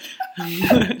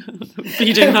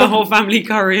 feeding her whole family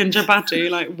curry and chapati.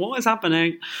 Like, what is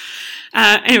happening?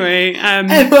 Anyway,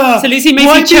 so Lucy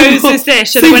basically chose this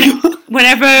dish so that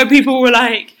whenever people were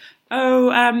like,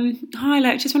 "Oh,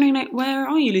 hi, just wondering, where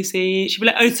are you, Lucy?" She'd be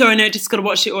like, "Oh, sorry, no, just got to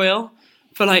watch the oil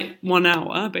for 1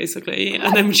 hour, basically."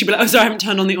 And then she'd be like, "Oh, sorry, I haven't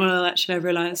turned on the oil. Actually, I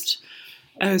realised.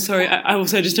 Oh, sorry, I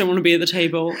also just don't want to be at the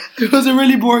table." It was a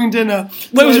really boring dinner.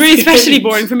 Well, it was really especially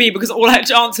boring for me because all I had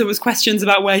to answer was questions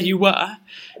about where you were.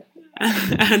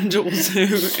 And also,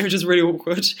 it was just really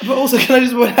awkward. But also, can I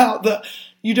just point out that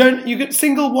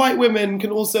single white women can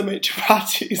also make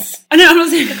chapatis. No, I'm not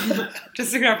saying,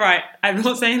 just to clarify, I'm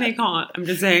not saying they can't. I'm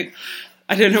just saying,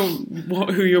 I don't know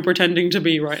who you're pretending to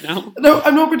be right now. No,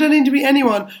 I'm not pretending to be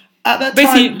anyone. At that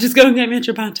basically, time, just go and get me a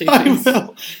chapati. I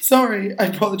will. Sorry, I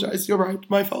apologise. You're right.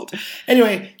 My fault.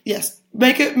 Anyway, yes.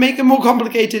 Make a more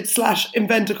complicated /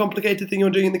 invent a complicated thing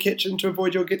you're doing in the kitchen to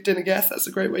avoid your dinner guests. That's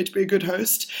a great way to be a good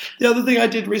host. The other thing I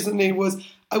did recently was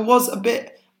I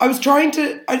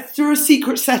threw a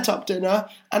secret setup dinner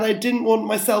and I didn't want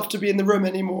myself to be in the room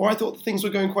anymore. I thought things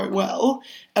were going quite well.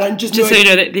 And I'm just so you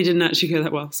know that they didn't actually go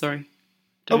that well. Sorry.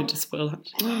 Don't to spoil that.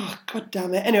 Oh, God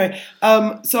damn it. Anyway,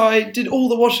 so I did all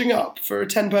the washing up for a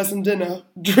 10-person dinner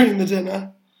during the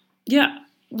dinner. Yeah.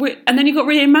 And then you got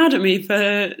really mad at me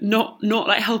for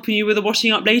not helping you with the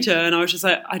washing up later. And I was just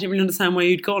like, I didn't really understand where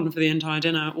you'd gone for the entire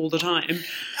dinner all the time.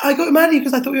 I got mad at you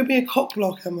because I thought you were being a cock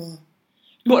block, Emma.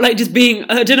 What, just being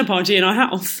at a dinner party in our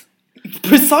house?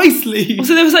 Precisely.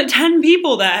 Also, there was 10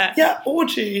 people there. Yeah,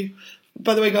 orgy.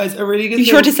 By the way, guys, a really good You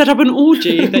tried to set up an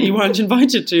orgy that you weren't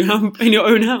invited to in your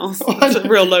own house. That's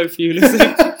real low for you, Lucy.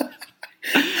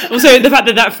 Also, the fact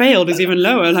that failed is even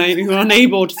lower. You were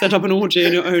unable to set up an orgy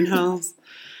in your own house.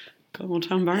 God, what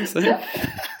how embarrassing. Yeah,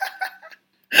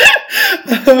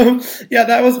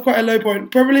 that was quite a low point.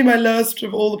 Probably my lowest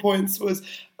of all the points was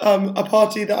a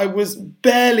party that I was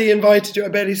barely invited to. I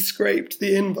barely scraped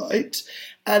the invite.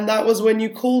 And that was when you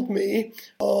called me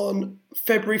on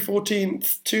February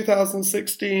 14th,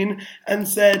 2016, and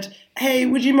said, "Hey,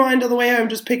 would you mind on the way home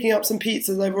just picking up some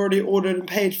pizzas? I've already ordered and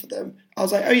paid for them." I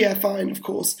was like, "Oh yeah, fine, of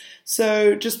course."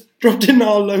 So just dropped in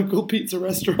our local pizza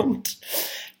restaurant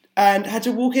and had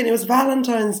to walk in. It was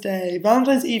Valentine's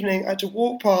evening. I had to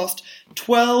walk past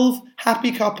 12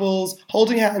 happy couples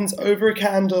holding hands over a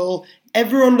candle.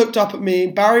 Everyone looked up at me.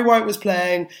 Barry White was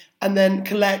playing, and then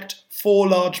collect 4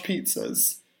 large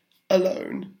pizzas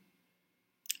alone.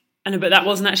 I know, but that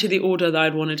wasn't actually the order that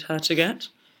I'd wanted her to get.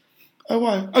 Oh,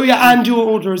 wow. Oh, yeah, and your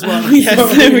order as well. Yes,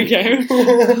 there we go.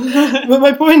 But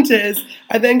my point is,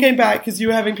 I then came back because you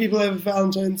were having people over for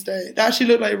Valentine's Day. That actually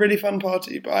looked like a really fun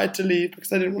party, but I had to leave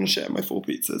because I didn't want to share my 4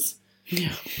 pizzas.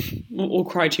 Yeah, or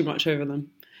cry too much over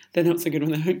them. They're not so good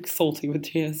when they're salty with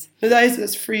tears. No,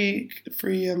 that's free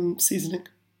seasoning.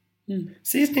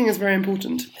 Seasoning is very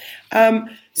important.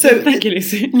 So thank you,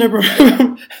 Lucy. No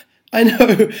problem. I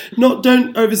know.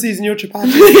 Don't over-season your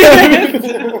chapati.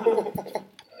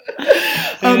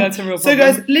 That's a real problem. So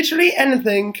guys, literally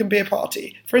anything can be a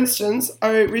party. For instance,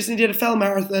 I recently did a fell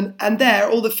marathon, and there,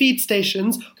 all the feed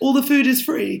stations, all the food is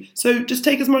free. So just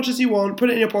take as much as you want, put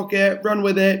it in your pocket, run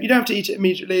with it. You don't have to eat it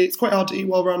immediately. It's quite hard to eat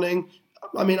while running.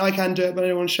 I mean, I can do it, but I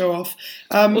don't want to show off.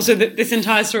 Also, this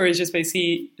entire story is just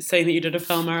basically saying that you did a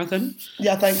fell marathon.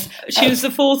 Yeah, thanks. She was the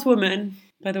 4th woman,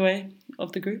 by the way,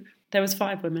 of the group. There was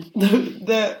 5 women.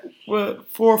 There were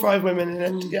 4 or 5 women in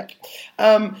it. Yeah.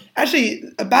 Actually,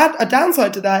 a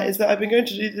downside to that is that I've been going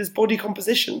to do this body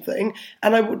composition thing,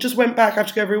 and I just went back. I have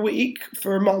to go every week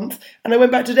for a month, and I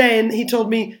went back today, and he told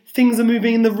me things are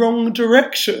moving in the wrong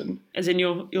direction. As in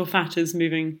your fat is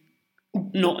moving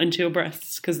not into your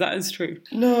breasts, because that is true.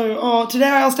 No. Oh, today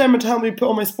I asked Emma to help me put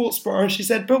on my sports bra, and she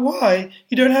said, "But why?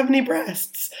 You don't have any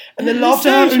breasts." And then laughed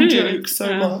at her own jokes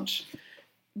so much.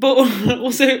 But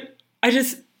also,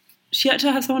 she had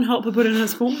to have someone help her put in her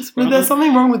sports bra. But there's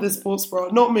something wrong with this sports bra,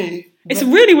 not me. It's a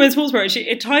really weird sports bra.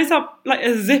 It ties up like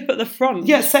a zip at the front.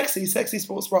 Yeah, sexy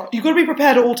sports bra. You've got to be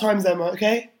prepared at all times, Emma,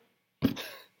 okay?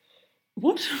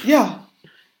 What? Yeah.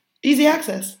 Easy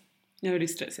access. No, at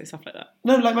least don't say stuff like that.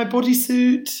 No, like my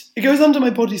bodysuit. It goes under my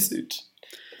bodysuit.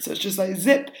 So it's just like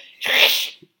zip.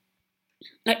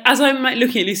 Like, as I'm like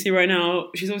looking at Lucy right now,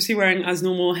 she's obviously wearing as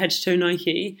normal head to toe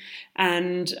Nike,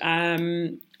 and I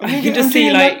can just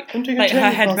see like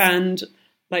her headband,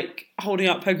 like holding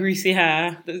up her greasy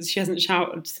hair that she hasn't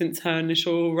showered since her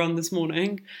initial run this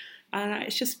morning, and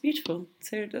it's just beautiful.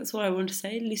 So that's all I want to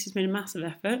say. Lucy's made a massive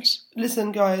effort.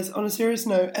 Listen, guys, on a serious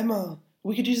note, Emma,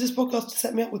 we could use this podcast to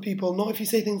set me up with people, not if you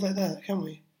say things like that, can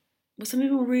we? Well, some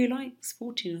people really like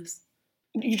sportiness.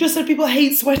 You just said people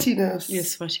hate sweatiness.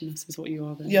 Yes, sweatiness is what you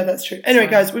are then. Yeah, that's true. Anyway,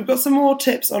 guys, we've got some more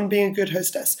tips on being a good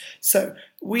hostess. So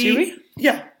Do we?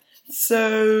 Yeah.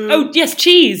 So... Oh, yes,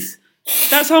 cheese.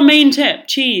 That's our main tip,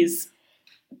 cheese.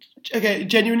 Okay,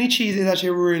 genuinely cheese is actually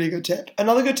a really good tip.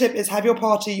 Another good tip is have your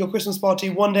Christmas party,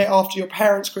 one day after your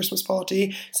parents' Christmas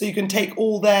party, so you can take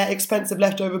all their expensive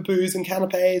leftover booze and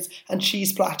canapes and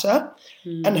cheese platter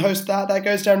and host that. That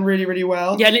goes down really, really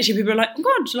well. Yeah, literally people are like, oh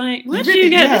God, like, where did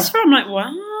you get this from? Like,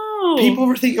 wow.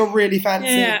 People think you're really fancy.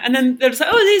 Yeah, and then they're just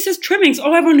like, oh, these are just trimmings.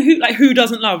 Oh, everyone who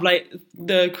doesn't love, like,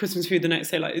 the Christmas food the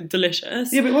next day, like,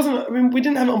 delicious. Yeah, but it wasn't, I mean, we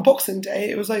didn't have it on Boxing Day.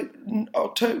 It was like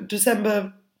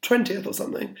December 20th or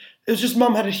something. It was just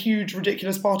Mum had a huge,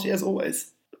 ridiculous party, as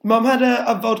always. Mum had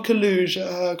a vodka luge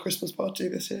at her Christmas party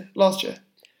last year.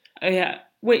 Oh, yeah.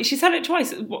 Wait, she's had it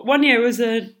twice. One year it was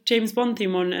a James Bond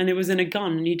theme one, and it was in a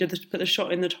gun, and you put the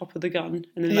shot in the top of the gun,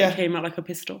 and then that came out like a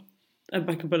pistol.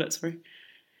 Like a bullet, sorry.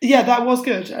 Yeah, that was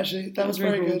good, actually. That was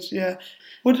very cool. good, yeah.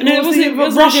 It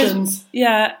was Russians?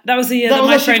 Yeah, that was the year that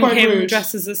my friend came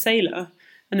dressed as a sailor,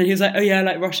 and then he was like, oh yeah,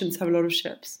 like Russians have a lot of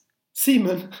ships.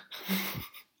 Seamen.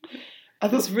 I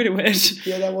thought it's really weird.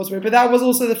 Yeah, that was weird. But that was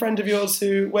also the friend of yours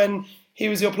who, when he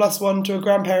was your +1 to a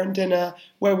grandparent dinner,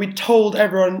 where we told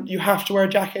everyone you have to wear a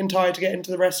jacket and tie to get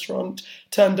into the restaurant,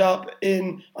 turned up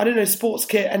in, I don't know, sports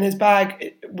kit, and his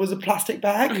bag was a plastic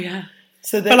bag. Oh, yeah.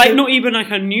 So but like not even like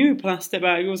a new plastic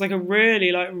bag. It was like a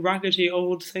really like raggedy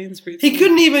old Sainsbury's. He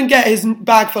couldn't even get his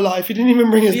bag for life. He didn't even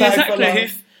bring his bag for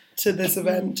life to this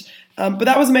event. But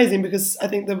that was amazing because I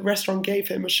think the restaurant gave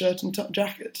him a shirt and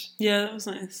jacket. Yeah, that was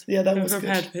nice. Yeah, that was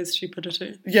prepared good. for his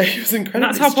stupidity. Yeah, he was incredible.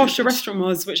 And that's how posh the restaurant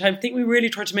was, which I think we really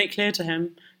tried to make clear to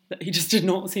him that he just did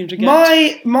not seem to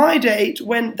get. My date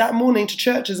went that morning to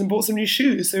Churches and bought some new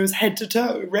shoes, so he was head to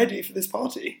toe ready for this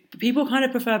party. But people kind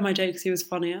of preferred my date because he was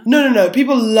funnier. No.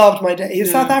 People loved my date. He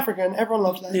was South African. Everyone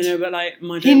loved that. But like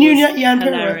my date he knew was Jan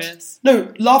hilarious.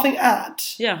 No, laughing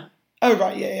at. Yeah. Oh,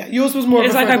 right, yeah. Yours was more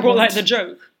It's like I brought like the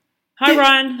joke. Hi,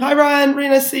 Ryan. Hi, Ryan. Really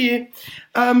nice to see you.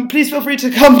 Please feel free to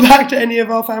come back to any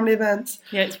of our family events.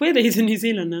 Yeah, it's weird that he's in New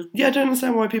Zealand now. Yeah, I don't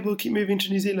understand why people keep moving to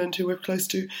New Zealand, who we're close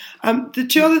to.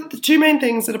 The two main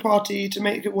things at a party to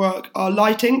make it work are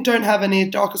lighting. Don't have any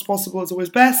dark as possible is always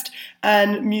best.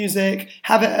 And music.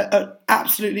 Have it at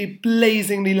absolutely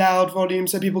blazingly loud volume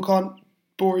so people can't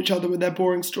bore each other with their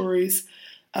boring stories.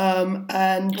 Or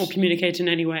communicate in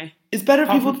any way. It's better if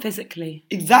people... physically.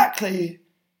 Exactly.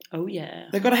 Oh, yeah.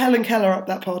 They've got a Helen Keller up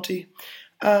that party.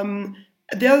 The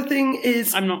other thing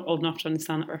is... I'm not old enough to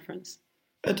understand that reference.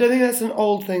 I don't think that's an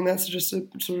old thing. That's just a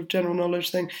sort of general knowledge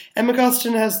thing. Emma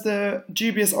Casterton has the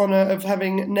dubious honour of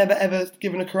having never ever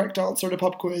given a correct answer at a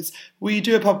pub quiz. We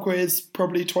do a pub quiz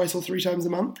probably 2 or 3 times a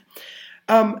month.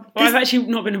 I've actually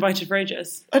not been invited for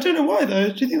ages. I don't know why, though.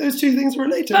 Do you think those two things are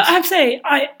related? But I have to say,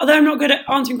 although I'm not good at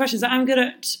answering questions, I'm good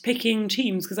at picking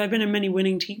teams because I've been in many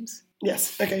winning teams.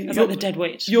 Yes, okay. That's like the dead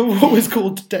weight. You're always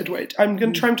called dead weight. I'm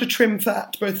going to try to trim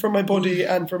fat, both from my body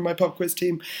and from my pub quiz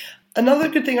team. Another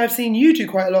good thing I've seen you do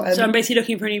quite a lot, Emma. So I'm basically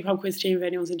looking for a new pub quiz team if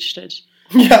anyone's interested.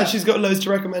 Yeah, she's got loads to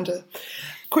recommend her.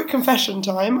 Quick confession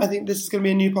time. I think this is going to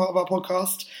be a new part of our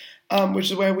podcast, which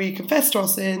is where we confess to our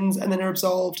sins and then are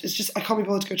absolved. It's just, I can't be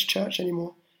bothered to go to church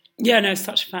anymore. Yeah, no, it's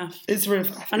such a faff. It's real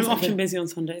faff. And I'm often busy on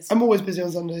Sundays. I'm always busy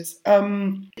on Sundays.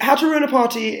 How to ruin a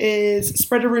party is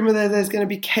spread a rumour that there's going to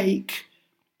be cake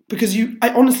because I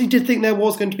honestly did think there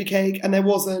was going to be cake, and there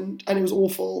wasn't, and it was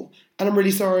awful, and I'm really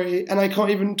sorry, and I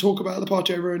can't even talk about the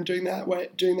party I ruined doing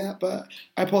that, but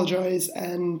I apologise,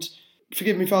 and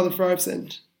forgive me, Father, for I've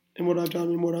sinned in what I've done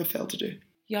and what I've failed to do.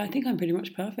 Yeah, I think I'm pretty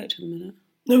much perfect at the minute.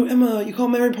 No, Emma, you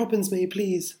can't Mary Poppins me,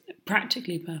 please.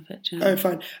 Practically perfect, yeah. Oh,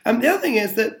 fine. The other thing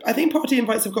is that I think party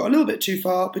invites have got a little bit too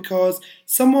far because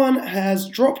someone has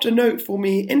dropped a note for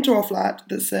me into our flat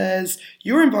that says,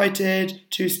 you're invited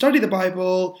to study the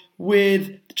Bible with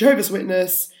the Jehovah's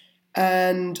Witness,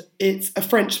 and it's a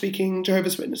French-speaking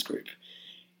Jehovah's Witness group.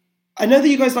 I know that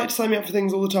you guys like to sign me up for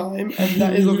things all the time, and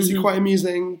that is obviously quite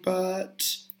amusing,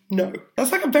 but no.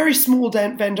 That's like a very small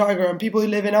Venn diagram. People who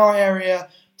live in our area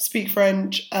speak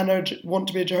French and want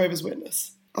to be a Jehovah's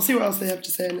Witness. I'll see what else they have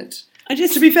to say in it.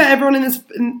 To be fair,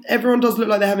 everyone does look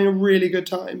like they're having a really good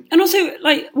time. And also,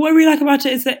 like, what I really like about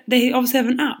it is that they obviously have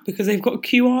an app because they've got a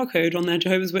QR code on their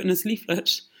Jehovah's Witness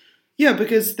leaflet. Yeah,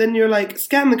 because then you're like,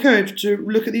 scan the code to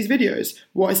look at these videos.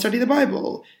 What I study the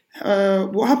Bible.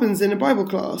 What happens in a Bible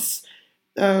class.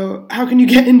 How can you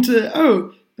get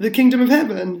into, the kingdom of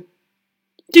heaven?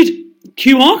 Dude,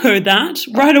 QR code that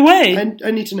right away.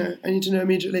 I need to know. I need to know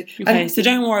immediately. Okay, so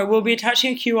don't worry. We'll be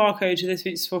attaching a QR code to this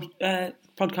week's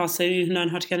podcast so you can learn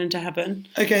how to get into heaven.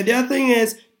 Okay, the other thing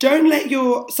is, don't let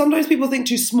sometimes people think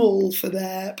too small for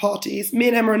their parties. Me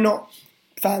and Emma are not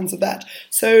fans of that.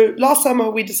 So last summer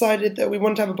we decided that we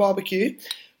wanted to have a barbecue.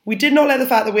 We did not let the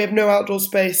fact that we have no outdoor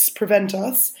space prevent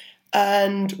us.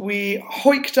 And we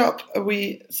hoiked up, how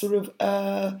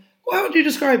would you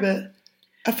describe it?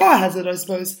 A fire hazard, I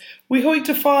suppose. We hoiked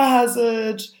a fire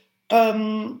hazard.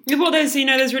 Well, there's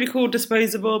really cool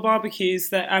disposable barbecues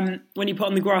that when you put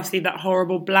on the grass, leave that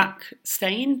horrible black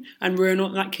stain and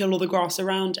kill all the grass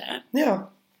around it. Yeah.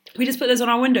 We just put those on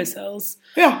our windowsills.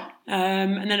 Yeah.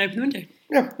 And then open the window.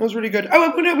 Yeah, that was really good.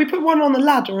 Oh, no, we put one on the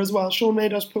ladder as well. Sean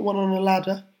made us put one on a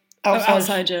ladder.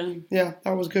 Outside, yeah. Yeah,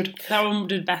 that was good. That one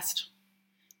did best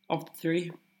of the three.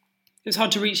 It was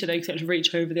hard to reach it though, because you had to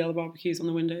reach over the other barbecues on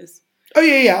the windows. Oh,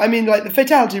 yeah. I mean, like, the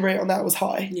fatality rate on that was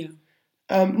high. Yeah.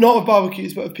 Not of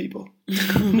barbecues, but of people.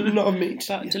 Not of meat.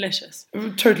 But delicious.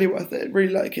 Totally worth it.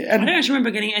 Really like it. And I don't actually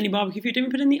remember getting any barbecue food. Didn't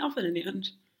we put it in the oven in the end?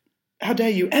 How dare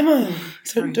you, Emma?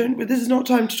 This is not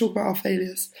time to talk about our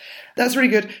failures. That's really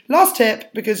good. Last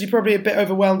tip, because you're probably a bit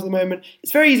overwhelmed at the moment.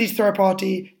 It's very easy to throw a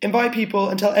party, invite people,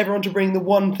 and tell everyone to bring the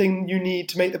one thing you need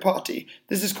to make the party.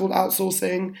 This is called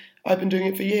outsourcing. I've been doing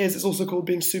it for years. It's also called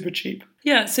being super cheap.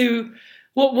 Yeah. So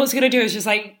what's going to do is just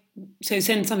like. So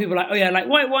some people are like, oh yeah, like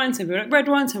white wine, some people are like red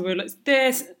wine, some people are like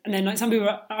this, and then like some people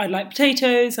are, I like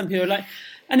potatoes, some people are like,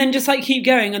 and then just like keep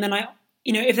going, and then like,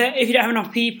 you know, if you don't have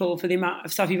enough people for the amount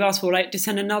of stuff you've asked for, like just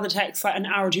send another text like an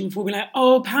hour or two before, being like,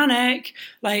 oh panic,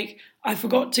 like I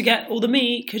forgot to get all the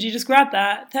meat, could you just grab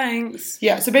that? Thanks.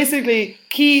 Yeah, so basically,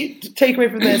 key takeaway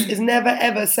from this is never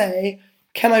ever say,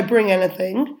 can I bring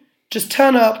anything? Just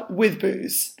turn up with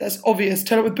booze. That's obvious.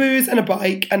 Turn up with booze and a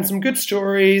bike and some good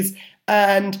stories.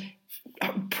 And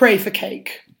pray for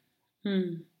cake.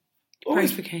 Pray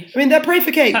for cake. I mean, pray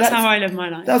for cake. That's how I live my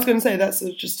life. I was going to say that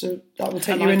will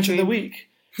take you into the week.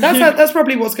 That's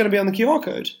probably what's going to be on the QR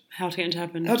code. How to get into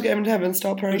heaven. How to get into heaven.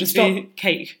 Start praying. Just be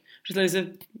cake. Just loads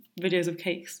of videos of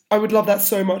cakes. I would love that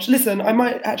so much. Listen, I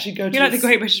might actually go to. You like the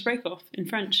Great British Bake Off in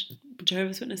French?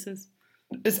 Jehovah's Witnesses.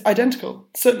 It's identical.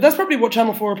 So that's probably what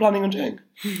Channel 4 are planning on doing.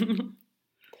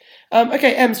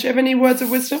 Okay, Ems, do you have any words of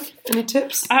wisdom? Any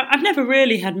tips? I've never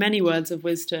really had many words of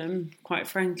wisdom, quite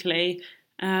frankly.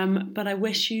 But I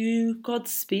wish you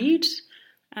Godspeed.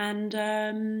 And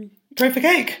pray for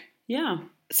cake. Yeah.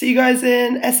 See you guys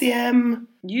in SEM.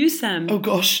 USEM. Oh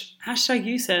gosh. Hashtag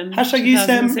USEM. Hashtag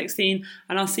 2016.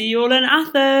 And I'll see you all in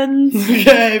Athens.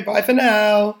 Okay, bye for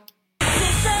now.